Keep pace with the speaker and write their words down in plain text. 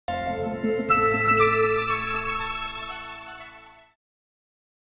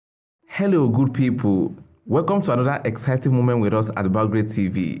Hello, good people. Welcome to another exciting moment with us at Biography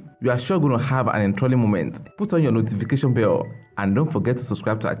TV. You are sure going to have an enthralling moment. Put on your notification bell and don't forget to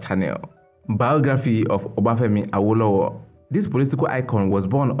subscribe to our channel. Biography of Obafemi Awolowo. This political icon was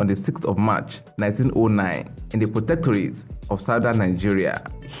born on the 6th of March 1909 in the protectorate of southern Nigeria.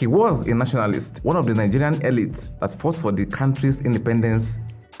 He was a nationalist, one of the Nigerian elites that fought for the country's independence,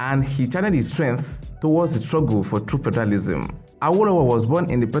 and he channeled his strength towards the struggle for true federalism. Awolowo was born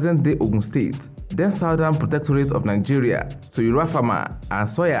in the present-day Ogun State, then southern protectorate of Nigeria, to Yoruba farmer and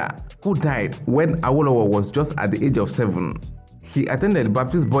sawyer who died when Awolowo was just at the age of 7. He attended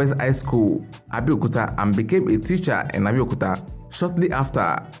Baptist Boys High School, Abeokuta, and became a teacher in Abeokuta. Shortly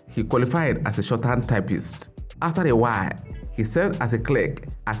after, he qualified as a shorthand typist. After a while, he served as a clerk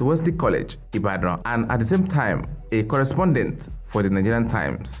at Wesley College, Ibadan, and at the same time, a correspondent for the Nigerian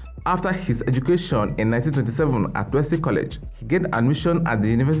Times. After his education in 1927 at Wesley College, he gained admission at the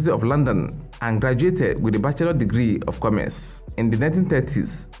University of London and graduated with a Bachelor degree of Commerce. In the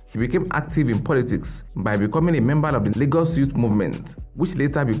 1930s, he became active in politics by becoming a member of the Lagos Youth Movement, which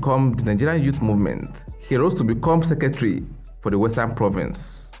later became the Nigerian Youth Movement. He rose to become secretary for the Western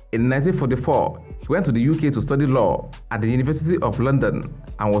Province. In 1944, he went to the UK to study law at the University of London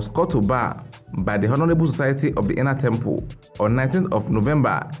and was called to bar by the Honourable Society of the Inner Temple on 19th of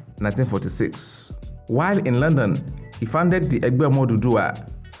November 1946. While in London, he founded the Egbe Oduduwa,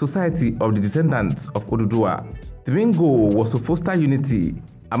 Society of the Descendants of Oduduwa. The main goal was to foster unity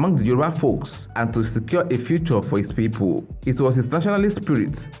among the Yoruba folks and to secure a future for his people. It was his nationalist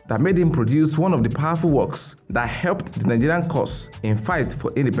spirit that made him produce one of the powerful works that helped the Nigerian cause in fight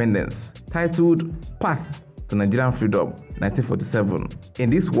for independence, titled Path to Nigerian Freedom, 1947. In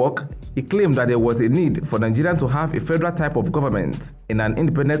this work, he claimed that there was a need for Nigeria to have a federal type of government in an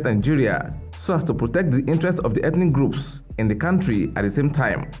independent Nigeria so as to protect the interests of the ethnic groups in the country at the same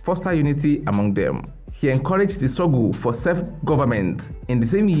time, foster unity among them. He encouraged the struggle for self-government. In the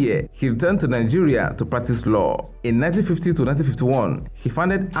same year, he returned to Nigeria to practice law. In 1950 to 1951, he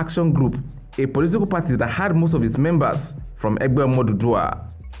founded Action Group, a political party that had most of its members from Egbe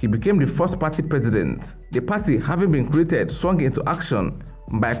Oduduwa. He became the first party president. The party, having been created, swung into action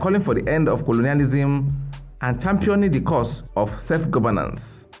by calling for the end of colonialism and championing the cause of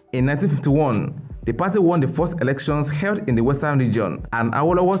self-governance. In 1951, the party won the first elections held in the Western region, and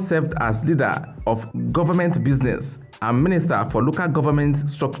Awolowo served as leader of government business and minister for local government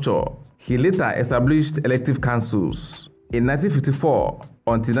structure. He later established elective councils. In 1954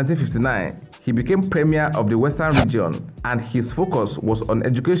 until 1959, he became premier of the Western region, and his focus was on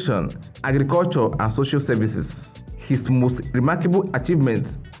education, agriculture, and social services. His most remarkable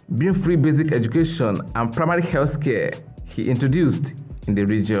achievements being free basic education and primary health care he introduced in the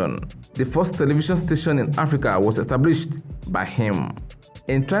region. The first television station in Africa was established by him.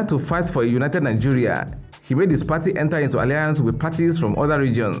 In trying to fight for a united Nigeria, he made his party enter into alliance with parties from other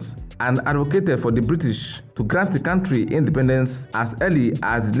regions and advocated for the British to grant the country independence as early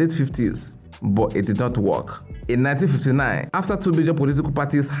as the late 50s, but it did not work. In 1959, after two major political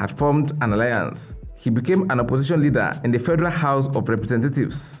parties had formed an alliance, he became an opposition leader in the Federal House of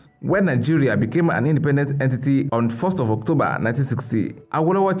Representatives. When Nigeria became an independent entity on 1st of October 1960,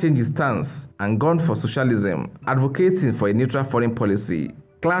 Awolowo changed his stance and gone for socialism, advocating for a neutral foreign policy.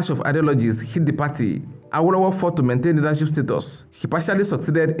 Clash of ideologies hit the party. Awolowo fought to maintain leadership status. He partially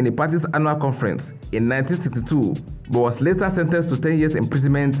succeeded in the party's annual conference in 1962, but was later sentenced to 10 years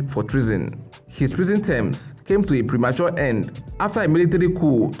imprisonment for treason. His prison terms came to a premature end after a military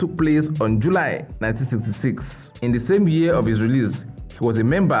coup took place on July 1966. In the same year of his release, he was a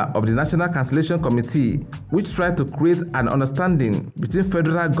member of the National Cancellation Committee, which tried to create an understanding between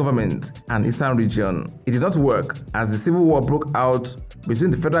federal government and Eastern region. It did not work as the civil war broke out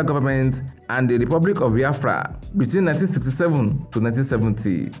between the federal government and the Republic of Biafra between 1967 to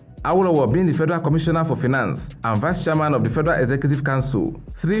 1970. Awolowo, being the Federal Commissioner for Finance and Vice Chairman of the Federal Executive Council,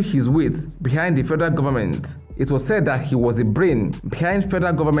 threw his weight behind the federal government. It was said that he was the brain behind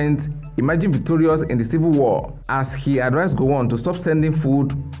federal government emerging victorious in the Civil War, as he advised Gowon to stop sending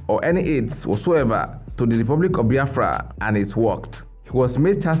food or any aids whatsoever to the Republic of Biafra, and it worked. He was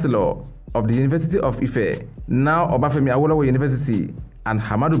made Chancellor of the University of Ife, now Obafemi Awolowo University, and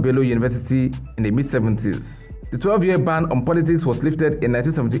Hamadu Bello University in the mid-70s. The 12-year ban on politics was lifted in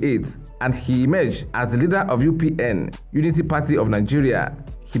 1978, and he emerged as the leader of UPN, Unity Party of Nigeria.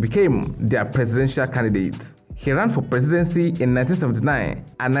 He became their presidential candidate. He ran for presidency in 1979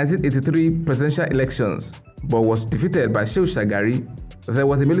 and 1983 presidential elections, but was defeated by Shehu Shagari. There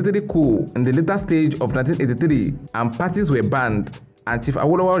was a military coup in the later stage of 1983, and parties were banned and Chief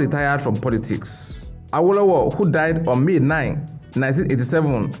Awolowo retired from politics. Awolowo, who died on May 9,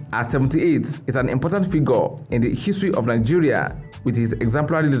 1987 at 78, is an important figure in the history of Nigeria with his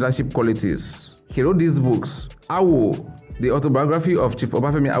exemplary leadership qualities. He wrote these books: Awo, the autobiography of Chief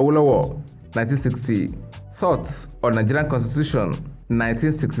Obafemi Awolowo, 1960, Thoughts on Nigerian Constitution,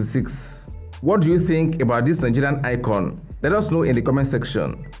 1966. What do you think about this Nigerian icon? Let us know in the comment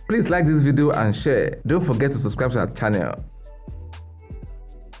section. Please like this video and share. Don't forget to subscribe to our channel.